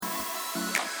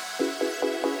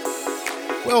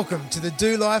Welcome to the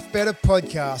Do Life Better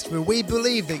podcast, where we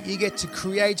believe that you get to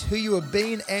create who you have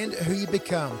been and who you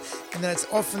become, and that it's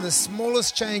often the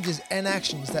smallest changes and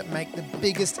actions that make the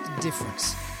biggest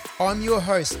difference. I'm your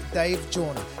host, Dave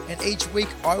Joyner, and each week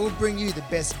I will bring you the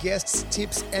best guests,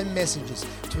 tips, and messages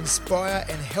to inspire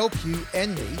and help you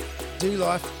and me do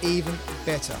life even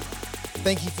better.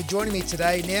 Thank you for joining me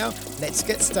today. Now, let's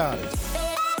get started.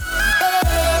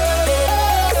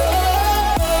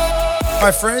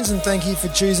 Hi friends, and thank you for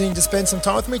choosing to spend some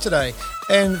time with me today.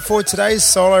 And for today's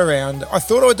solo round, I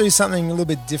thought I'd do something a little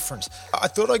bit different. I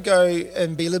thought I'd go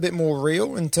and be a little bit more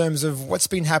real in terms of what's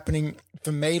been happening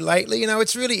for me lately.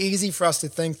 It's really easy for us to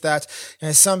think that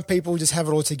some people just have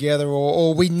it all together,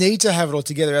 or we need to have it all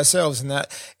together ourselves, and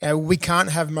that we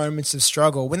can't have moments of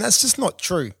struggle, when that's just not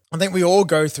true. I think we all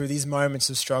go through these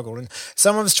moments of struggle, and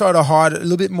some of us try to hide it a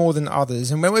little bit more than others.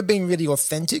 And when we're being really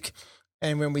authentic,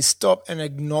 and when we stop and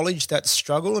acknowledge that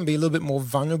struggle and be a little bit more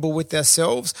vulnerable with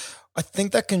ourselves, I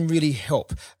think that can really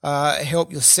help.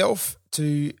 Help yourself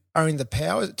to own the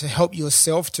power, to help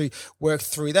yourself to work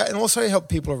through that, and also help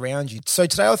people around you. So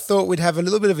today I thought we'd have a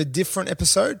little bit of a different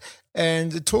episode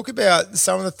and talk about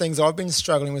some of the things I've been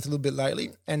struggling with a little bit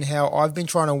lately and how I've been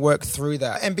trying to work through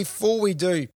that. And before we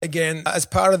do, again, as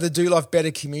part of the Do Life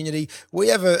Better community, we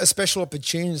have a special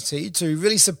opportunity to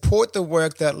really support the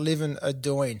work that Livin are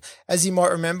doing. As you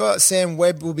might remember, Sam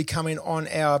Webb will be coming on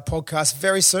our podcast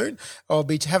very soon. I'll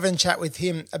be having a chat with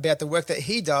him about the work that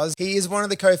he does. He is one of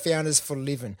the co-founders for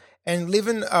Livin. And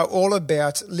Livin are all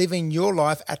about living your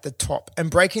life at the top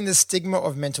and breaking the stigma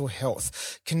of mental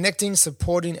health, connecting,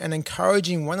 supporting, and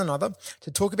encouraging one another to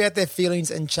talk about their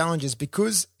feelings and challenges,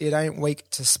 because it ain't weak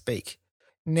to speak.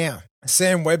 Now,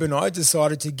 Sam Webb and I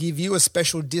decided to give you a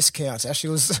special discount. Actually,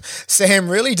 it was Sam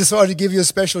really decided to give you a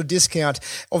special discount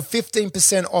of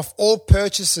 15% off all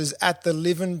purchases at the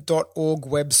livin.org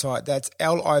website. That's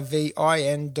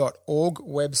livin.org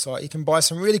website. You can buy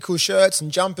some really cool shirts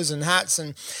and jumpers and hats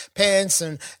and pants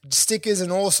and stickers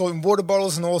and all sorts, and water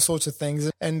bottles and all sorts of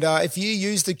things. And if you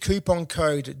use the coupon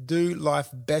code Do Life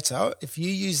Better, if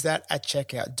you use that at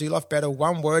checkout, Do Life Better,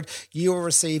 one word, you will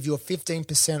receive your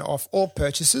 15% off all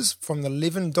purchases from the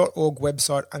livin.org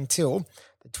website until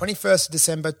the 21st of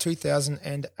December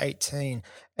 2018.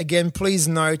 Again, please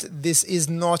note, this is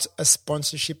not a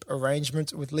sponsorship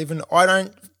arrangement with Livin. I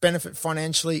don't benefit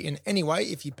financially in any way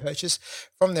if you purchase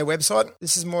from their website.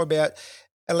 This is more about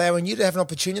allowing you to have an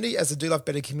opportunity as a Do Life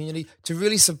Better community to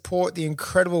really support the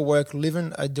incredible work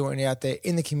Livin are doing out there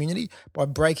in the community by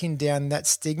breaking down that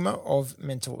stigma of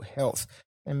mental health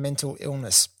and mental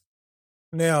illness.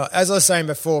 Now, as I was saying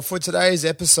before, for today's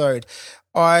episode,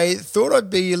 I thought I'd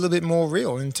be a little bit more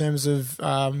real in terms of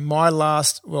my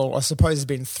last, well, I suppose it's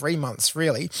been 3 months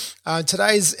really.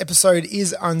 Today's episode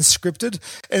is unscripted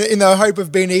in the hope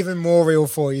of being even more real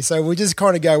for you. So we'll just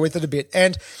kind of go with it a bit.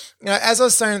 And as I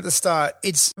was saying at the start,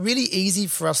 it's really easy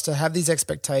for us to have these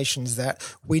expectations that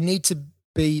we need to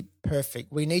be perfect.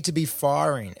 We need to be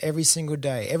firing every single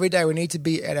day. Every day we need to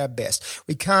be at our best.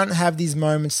 We can't have these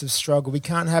moments of struggle. We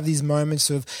can't have these moments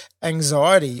of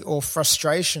anxiety or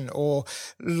frustration or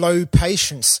low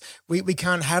patience. We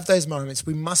can't have those moments.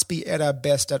 We must be at our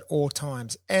best at all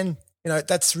times. And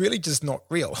that's really just not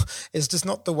real. It's just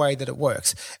not the way that it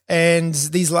works. And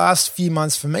these last few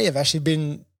months for me have actually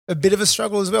been a bit of a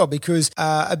struggle as well, because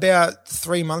about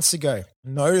 3 months ago,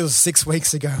 no, it was 6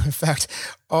 weeks ago, in fact,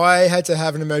 I had to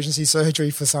have an emergency surgery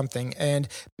for something. And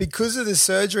because of the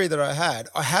surgery that I had,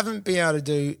 I haven't been able to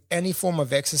do any form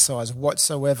of exercise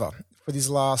whatsoever for these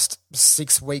last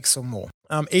 6 weeks or more.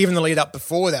 Even the lead up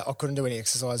before that, I couldn't do any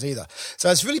exercise either. So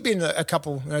it's really been a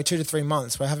couple, 2 to 3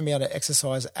 months where I haven't been able to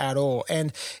exercise at all.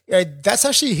 And that's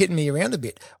actually hitting me around a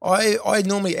bit. I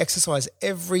normally exercise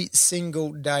every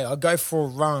single day. I go for a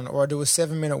run or I do a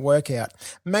 7-minute workout.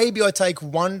 Maybe I take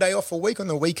one day off a week on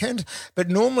the weekend, but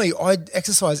normally I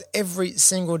exercise every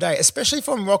single day, especially if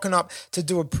I'm rocking up to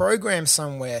do a program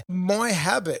somewhere. My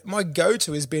habit, my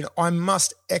go-to has been I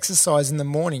must exercise in the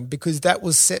morning, because that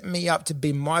will set me up to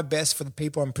be my best for the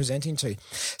people I'm presenting to.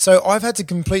 So I've had to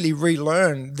completely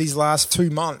relearn these last 2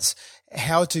 months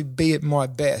how to be at my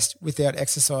best without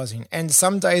exercising. And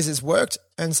some days it's worked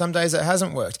and some days it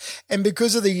hasn't worked. And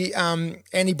because of the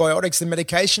antibiotics, the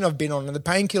medication I've been on and the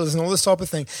painkillers and all this type of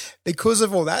thing, because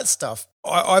of all that stuff,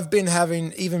 I've been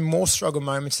having even more struggle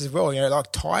moments as well,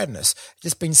 like tiredness,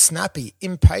 just been snappy,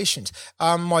 impatient.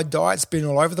 My diet's been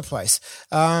all over the place.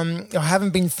 I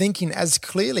haven't been thinking as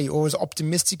clearly or as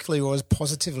optimistically or as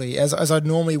positively as I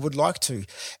normally would like to.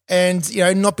 And,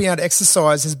 not being able to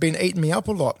exercise has been eating me up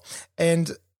a lot.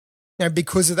 And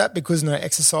because of that, because no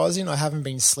exercising, I haven't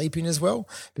been sleeping as well,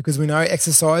 because we know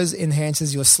exercise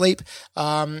enhances your sleep.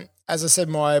 As I said,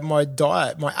 my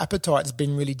diet, my appetite has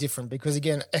been really different because,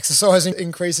 again, exercising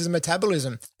increases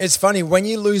metabolism. It's funny, when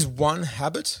you lose one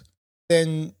habit,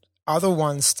 then other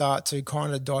ones start to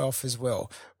kind of die off as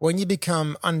well. When you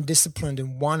become undisciplined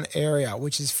in one area,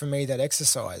 which is for me that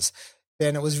exercise,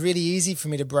 then it was really easy for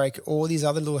me to break all these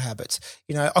other little habits.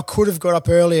 I could have got up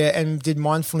earlier and did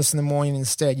mindfulness in the morning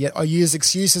instead, yet I used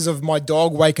excuses of my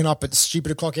dog waking up at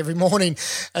stupid o'clock every morning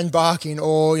and barking,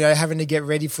 or having to get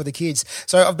ready for the kids.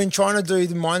 So I've been trying to do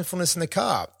the mindfulness in the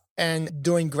car and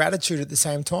doing gratitude at the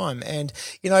same time. And,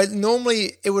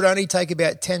 normally it would only take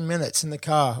about 10 minutes in the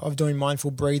car of doing mindful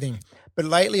breathing. But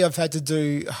lately I've had to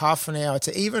do half an hour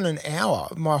to even an hour,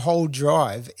 my whole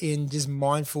drive in just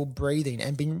mindful breathing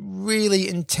and being really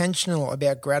intentional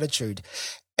about gratitude.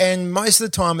 And most of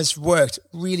the time it's worked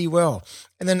really well.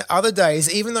 And then other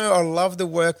days, even though I love the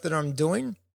work that I'm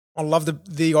doing, I love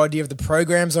the idea of the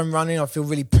programs I'm running. I feel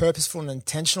really purposeful and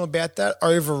intentional about that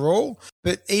overall.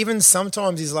 But even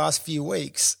sometimes these last few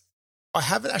weeks, I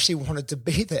haven't actually wanted to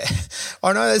be there.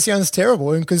 I know that sounds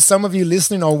terrible, and because some of you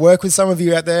listening, I work with some of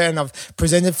you out there and I've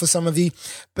presented for some of you,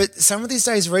 but some of these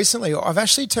days recently, I've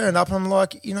actually turned up and I'm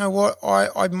like, you know what,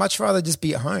 I'd much rather just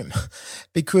be at home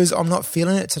because I'm not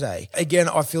feeling it today. Again,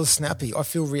 I feel snappy, I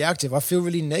feel reactive, I feel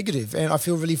really negative, and I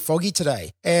feel really foggy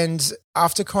today. And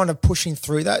after kind of pushing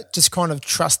through that, just kind of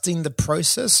trusting the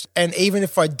process, and even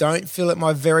if I don't feel at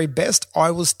my very best,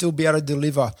 I will still be able to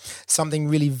deliver something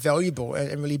really valuable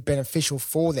and really beneficial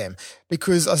for them.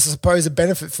 Because I suppose the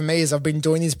benefit for me is I've been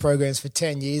doing these programs for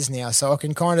 10 years now, so I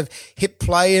can kind of hit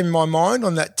play in my mind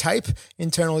on that tape,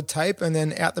 internal tape, and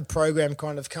then out the program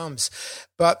kind of comes.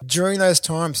 But during those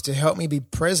times, to help me be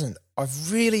present,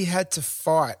 I've really had to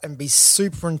fight and be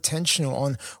super intentional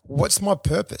on what's my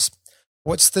purpose.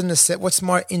 What's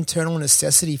my internal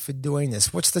necessity for doing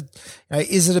this?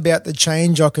 Is it about the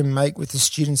change I can make with the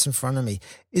students in front of me?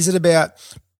 Is it about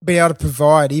being able to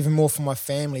provide even more for my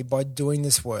family by doing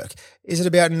this work? Is it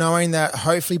about knowing that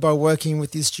hopefully by working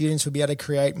with these students we'll be able to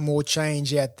create more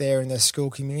change out there in their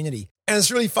school community? And it's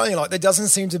really funny, there doesn't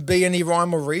seem to be any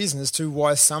rhyme or reason as to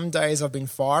why some days I've been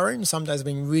firing, some days I've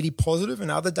been really positive, and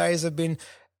other days I've been,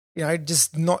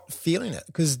 just not feeling it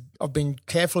because I've been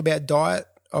careful about diet,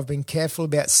 I've been careful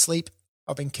about sleep,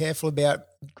 I've been careful about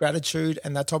gratitude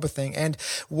and that type of thing. And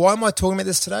why am I talking about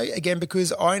this today? Again,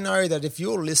 because I know that if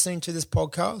you're listening to this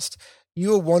podcast,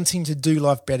 you're wanting to do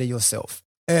life better yourself.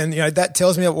 And, that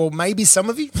tells me that, well, maybe some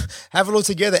of you have it all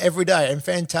together every day and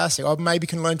fantastic. I maybe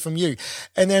can learn from you.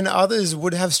 And then others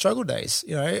would have struggle days,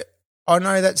 I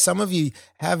know that some of you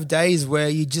have days where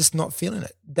you're just not feeling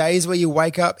it. Days where you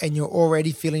wake up and you're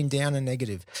already feeling down and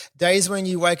negative. Days when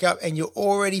you wake up and you're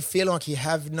already feeling like you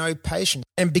have no patience.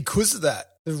 And because of that,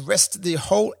 the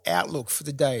whole outlook for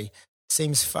the day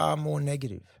seems far more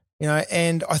negative.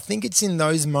 And I think it's in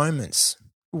those moments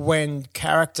when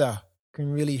character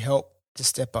can really help to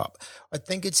step up. I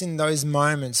think it's in those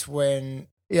moments when,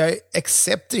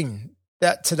 accepting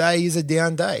that today is a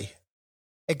down day.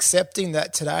 Accepting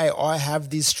that today I have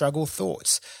these struggle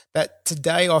thoughts, that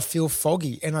today I feel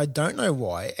foggy and I don't know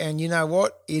why. And you know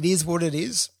what? It is what it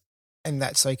is, and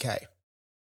that's okay.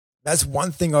 That's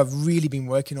one thing I've really been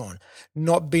working on,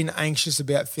 not being anxious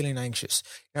about feeling anxious.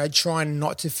 Trying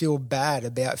not to feel bad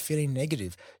about feeling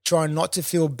negative, trying not to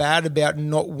feel bad about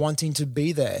not wanting to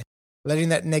be there, letting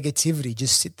that negativity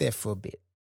just sit there for a bit.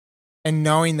 And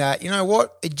knowing that,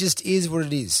 it just is what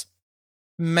it is.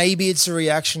 Maybe it's a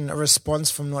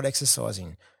response from not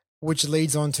exercising, which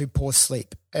leads on to poor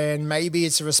sleep. And maybe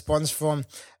it's a response from,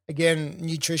 again,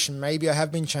 nutrition. Maybe I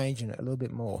have been changing it a little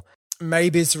bit more.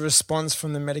 Maybe it's a response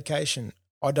from the medication.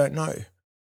 I don't know.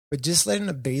 But just letting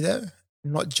it be there,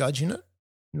 not judging it,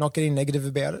 not getting negative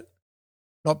about it,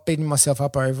 not beating myself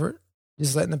up over it,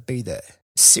 just letting it be there.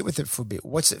 Sit with it for a bit.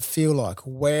 What's it feel like?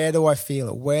 Where do I feel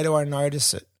it? Where do I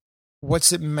notice it?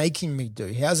 What's it making me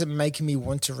do? How's it making me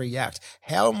want to react?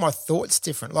 How are my thoughts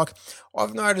different?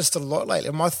 I've noticed a lot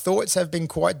lately. My thoughts have been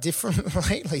quite different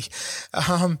lately.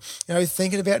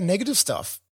 Thinking about negative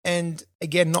stuff. And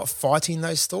again, not fighting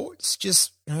those thoughts,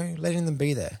 just, letting them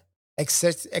be there.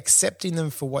 Accepting them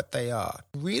for what they are.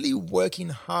 Really working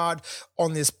hard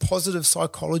on this positive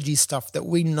psychology stuff that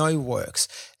we know works.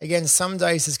 Again, some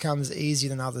days this comes easier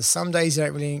than others. Some days you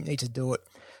don't really need to do it.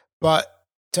 But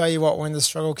tell you what, when the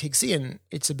struggle kicks in,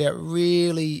 it's about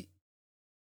really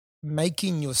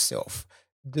making yourself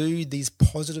do these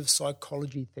positive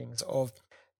psychology things of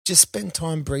just spend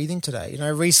time breathing today.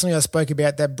 Recently I spoke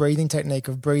about that breathing technique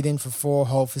of breathe in for 4,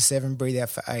 hold for 7, breathe out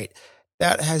for 8.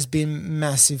 That has been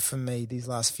massive for me these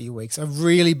last few weeks. I've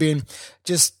really been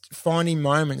just finding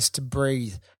moments to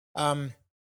breathe.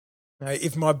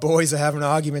 If my boys are having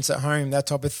arguments at home, that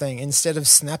type of thing, instead of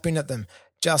snapping at them,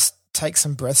 just take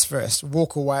some breaths first,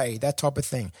 walk away, that type of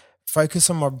thing. Focus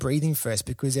on my breathing first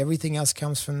because everything else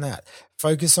comes from that.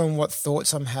 Focus on what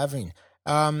thoughts I'm having.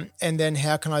 And then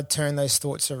how can I turn those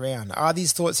thoughts around? Are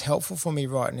these thoughts helpful for me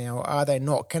right now or are they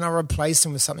not? Can I replace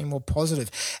them with something more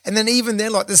positive? And then even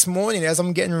then, like this morning as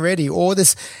I'm getting ready, all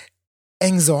this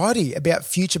anxiety about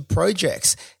future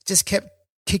projects just kept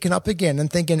kicking up again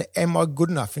and thinking, am I good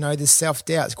enough? This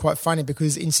self-doubt. It's quite funny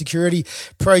because Insecurity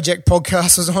Project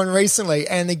podcast was on recently.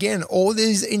 And again, all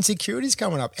these insecurities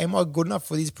coming up. Am I good enough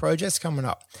for these projects coming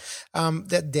up?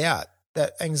 That doubt,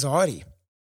 that anxiety,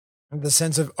 the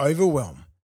sense of overwhelm.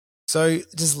 So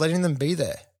just letting them be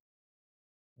there.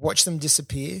 Watch them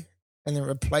disappear and then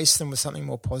replace them with something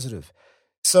more positive.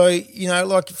 So,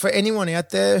 like for anyone out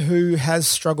there who has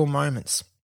struggle moments,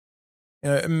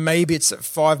 maybe it's a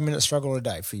 5-minute struggle a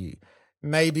day for you.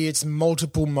 Maybe it's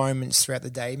multiple moments throughout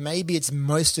the day. Maybe it's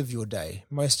most of your day,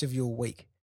 most of your week.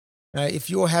 If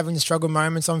you're having struggle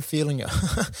moments, I'm feeling you.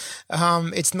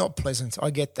 It's not pleasant. I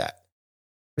get that.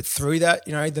 But through that,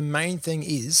 the main thing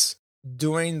is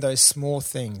doing those small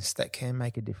things that can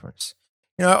make a difference.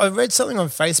 I read something on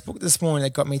Facebook this morning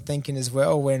that got me thinking as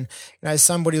well when,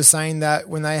 somebody was saying that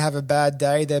when they have a bad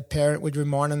day, their parent would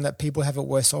remind them that people have it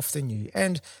worse off than you.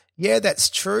 And yeah, that's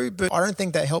true, but I don't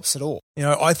think that helps at all.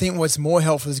 I think what's more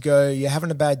helpful is go, you're having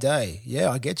a bad day.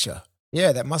 Yeah, I get you.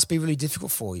 Yeah, that must be really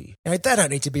difficult for you. They don't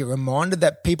need to be reminded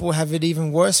that people have it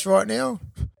even worse right now.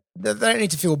 They don't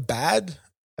need to feel bad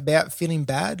about feeling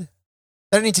bad.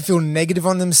 They don't need to feel negative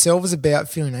on themselves about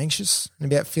feeling anxious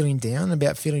and about feeling down,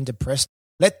 about feeling depressed.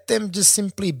 Let them just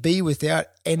simply be without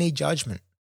any judgment,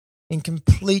 in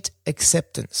complete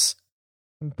acceptance,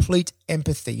 complete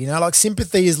empathy. Like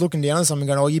sympathy is looking down on someone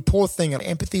going, oh, you poor thing. And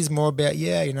empathy is more about,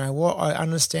 yeah, I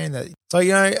understand that. So,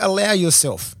 allow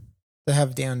yourself to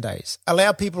have down days.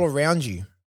 Allow people around you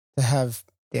to have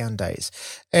down days.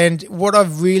 And what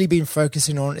I've really been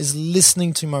focusing on is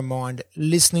listening to my mind,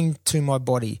 listening to my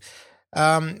body.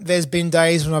 There's been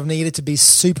days when I've needed to be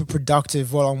super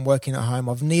productive while I'm working at home.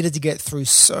 I've needed to get through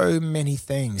so many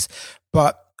things,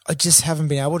 but I just haven't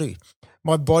been able to.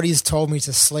 My body's told me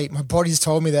to sleep. My body's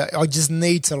told me that I just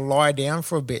need to lie down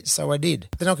for a bit. So I did.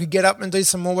 Then I could get up and do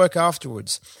some more work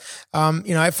afterwards.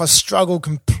 If I struggle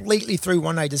completely through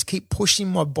one day, just keep pushing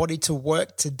my body to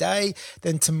work today,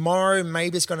 then tomorrow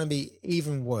maybe it's going to be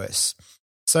even worse.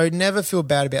 So never feel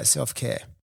bad about self-care.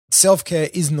 Self-care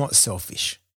is not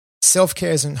selfish.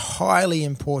 Self-care is highly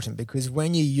important because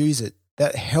when you use it,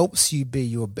 that helps you be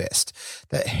your best,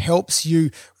 that helps you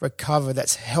recover,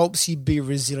 that helps you be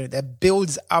resilient, that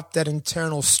builds up that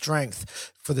internal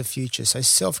strength for the future. So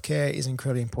self-care is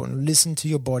incredibly important. Listen to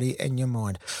your body and your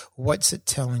mind. What's it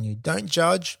telling you? Don't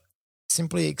judge,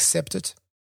 simply accept it,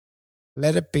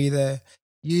 let it be there.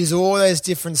 Use all those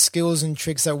different skills and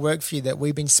tricks that work for you that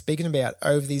we've been speaking about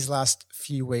over these last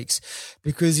few weeks.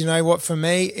 Because you know what, for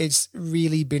me, it's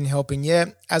really been helping. Yeah,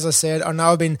 as I said, I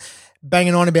know I've been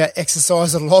banging on about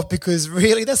exercise a lot because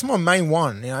really that's my main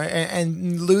one,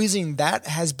 and losing that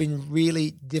has been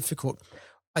really difficult.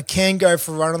 I can go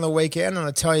for a run on the weekend and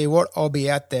I tell you what, I'll be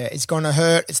out there. It's going to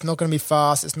hurt. It's not going to be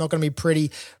fast. It's not going to be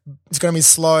pretty. It's going to be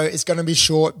slow. It's going to be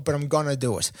short, but I'm going to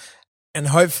do it. And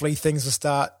hopefully things will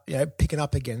start, picking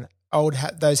up again.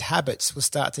 Those habits will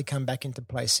start to come back into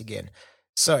place again.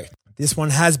 So this one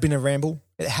has been a ramble.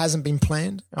 It hasn't been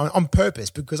planned on purpose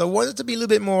because I wanted to be a little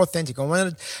bit more authentic. I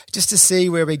wanted just to see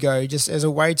where we go, just as a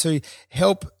way to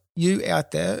help you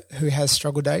out there who has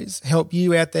struggle days, help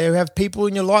you out there who have people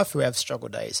in your life who have struggle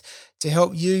days, to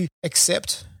help you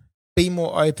accept, be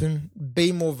more open,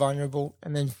 be more vulnerable,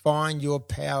 and then find your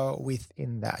power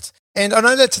within that. And I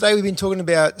know that today we've been talking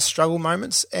about struggle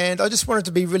moments, and I just wanted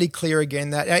to be really clear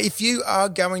again that if you are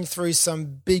going through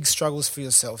some big struggles for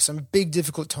yourself, some big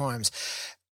difficult times,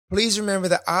 please remember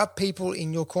there are people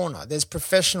in your corner. There's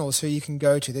professionals who you can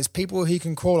go to. There's people who you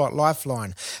can call like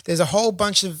Lifeline. There's a whole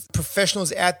bunch of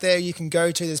professionals out there you can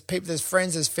go to. There's people, there's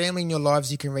friends, there's family in your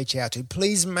lives you can reach out to.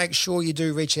 Please make sure you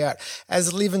do reach out.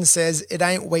 As Livin says, it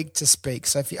ain't weak to speak.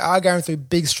 So if you are going through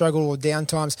big struggle or down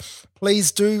times,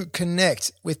 please do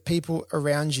connect with people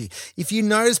around you. If you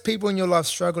notice people in your life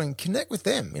struggling, connect with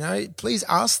them. Please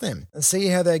ask them and see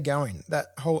how they're going.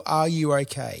 That whole "Are you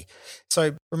okay?"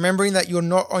 So remembering that you're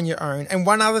not on your own. And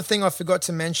one other thing I forgot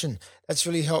to mention that's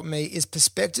really helped me is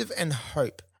perspective and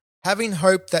hope. Having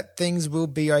hope that things will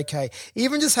be okay.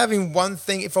 Even just having one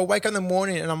thing, if I wake up in the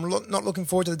morning and I'm not looking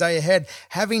forward to the day ahead,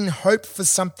 having hope for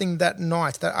something that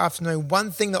night, that afternoon,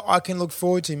 one thing that I can look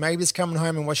forward to. Maybe it's coming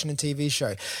home and watching a TV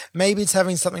show. Maybe it's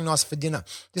having something nice for dinner.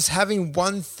 Just having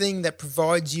one thing that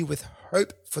provides you with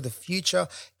hope for the future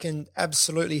can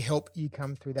absolutely help you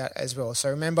come through that as well.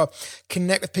 So remember,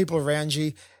 connect with people around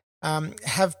you.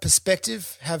 Have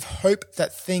perspective, have hope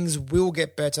that things will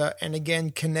get better, and again,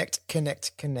 connect.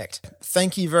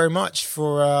 Thank you very much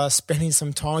for spending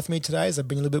some time with me today as I've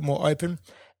been a little bit more open,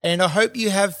 and I hope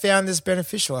you have found this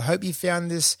beneficial. I hope you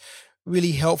found this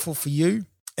really helpful for you.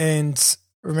 And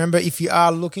remember, if you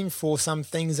are looking for some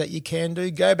things that you can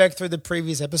do, go back through the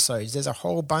previous episodes. There's a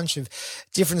whole bunch of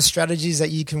different strategies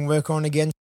that you can work on again.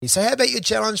 So how about your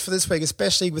challenge for this week,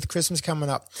 especially with Christmas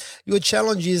coming up? Your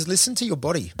challenge is listen to your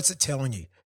body. What's it telling you?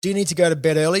 Do you need to go to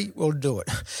bed early? Well, do it.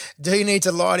 Do you need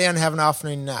to lie down and have an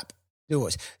afternoon nap? Do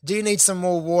it. Do you need some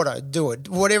more water? Do it.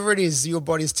 Whatever it is your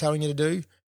body is telling you to do,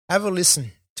 have a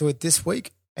listen to it this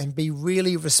week and be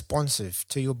really responsive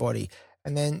to your body,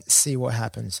 and then see what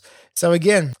happens. So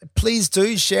again, please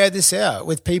do share this out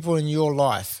with people in your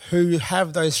life who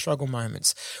have those struggle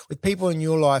moments, with people in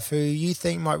your life who you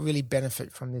think might really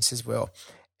benefit from this as well.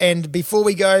 And before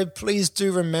we go, please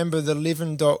do remember the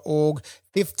livin.org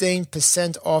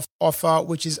 15% off offer,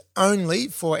 which is only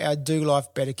for our Do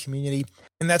Life Better community.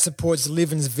 And that supports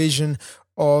Livin's vision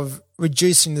of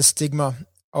reducing the stigma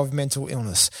of mental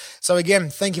illness. So again,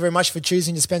 thank you very much for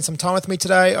choosing to spend some time with me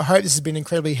today. I hope this has been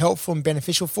incredibly helpful and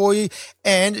beneficial for you,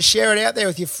 and share it out there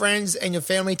with your friends and your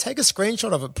family. Take a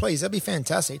screenshot of it, please. That'd be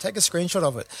fantastic. Take a screenshot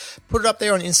of it. Put it up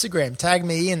there on Instagram. Tag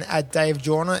me in at Dave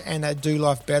Joyner and at Do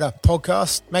Life Better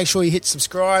podcast. Make sure you hit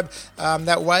subscribe.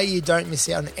 That way you don't miss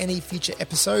out on any future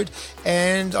episode,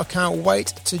 and I can't wait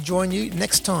to join you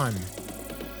next time.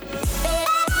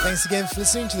 Thanks again for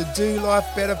listening to the Do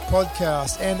Life Better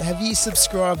podcast. And have you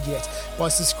subscribed yet? By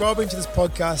subscribing to this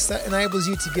podcast, that enables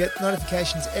you to get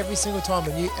notifications every single time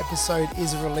a new episode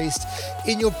is released.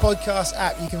 In your podcast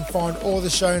app, you can find all the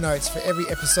show notes for every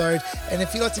episode. And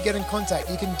if you'd like to get in contact,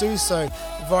 you can do so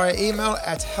via email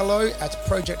at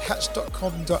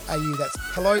hello@projecthatch.com.au. That's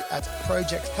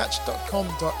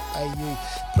hello@projecthatch.com.au.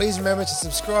 Please remember to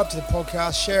subscribe to the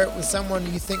podcast, share it with someone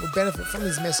you think will benefit from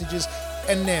these messages.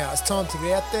 And now it's time to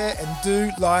get out there and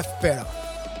do life better.